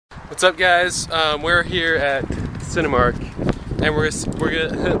What's up, guys? We're here at Cinemark, and we're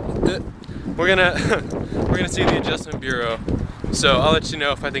gonna we're gonna see The Adjustment Bureau. So I'll let you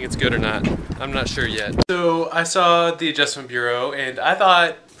know if I think it's good or not. I'm not sure yet. So I saw The Adjustment Bureau, and I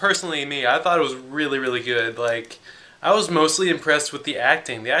thought, personally, I thought it was really good. Like, I was mostly impressed with the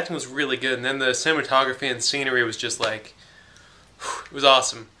acting. The acting was really good, and then the cinematography and scenery was just like, it was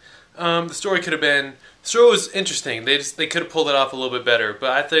awesome. The story was interesting. They could have pulled it off a little bit better,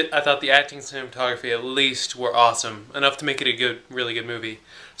 but I thought the acting and cinematography at least were awesome enough to make it a really good movie.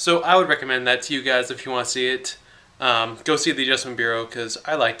 So I would recommend that to you guys if you want to see it. Go see The Adjustment Bureau because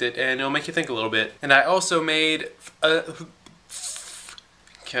I liked it and it'll make you think a little bit. And I also made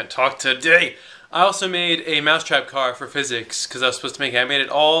can't talk today. I also made a mousetrap car for physics because I was supposed to make it. I made it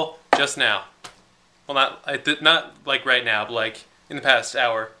all just now. Well, not like right now, but like in the past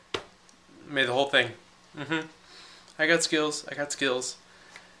hour. Made the whole thing. I got skills.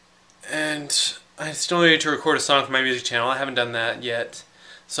 And I still need to record a song for my music channel. I haven't done that yet.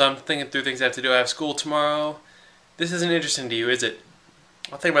 So I'm thinking through things I have to do. I have school tomorrow. This isn't interesting to you, is it?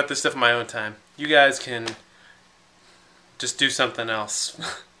 I'll think about this stuff in my own time. You guys can just do something else.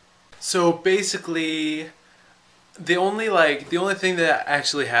 So basically, the only thing that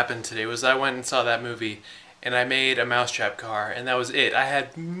actually happened today was I went and saw that movie and I made a mousetrap car, and that was it. I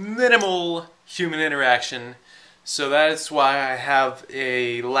had minimal human interaction, so that's why I have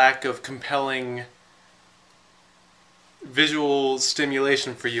a lack of compelling visual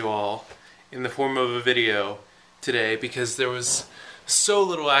stimulation for you all in the form of a video today, because there was so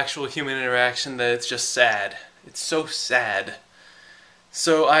little actual human interaction that it's just sad. It's so sad.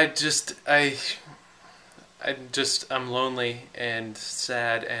 So I'm lonely and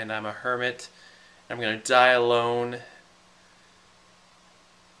sad, and I'm a hermit. I'm gonna die alone.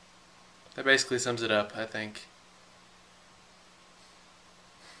 That basically sums it up, I think.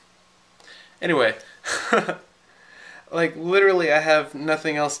 Anyway, like literally I have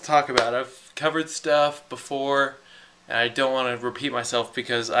nothing else to talk about. I've covered stuff before, and I don't want to repeat myself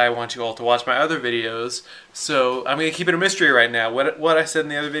because I want you all to watch my other videos. So I'm going to keep it a mystery right now. What I said in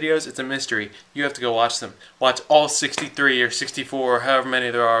the other videos, it's a mystery. You have to go watch them. Watch all 63 or 64 or however many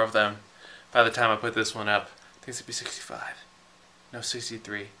there are of them by the time I put this one up. I think it's going to be 65. No,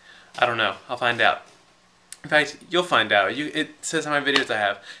 63. I don't know. I'll find out. In fact, you'll find out. It says how many videos I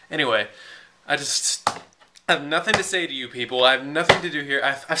have. Anyway, I have nothing to say to you people. I have nothing to do here.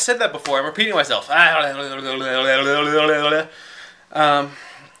 I've said that before. I'm repeating myself. I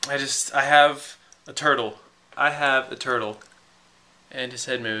have a turtle. I have a turtle. And his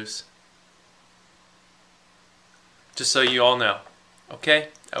head moves. Just so you all know. Okay?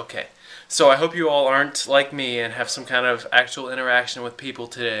 Okay. So I hope you all aren't like me and have some kind of actual interaction with people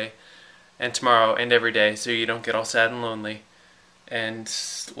today and tomorrow and every day, so you don't get all sad and lonely. And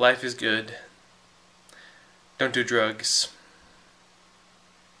life is good. Don't do drugs.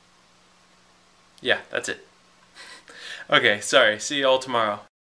 Yeah, that's it. Okay, sorry. See you all tomorrow.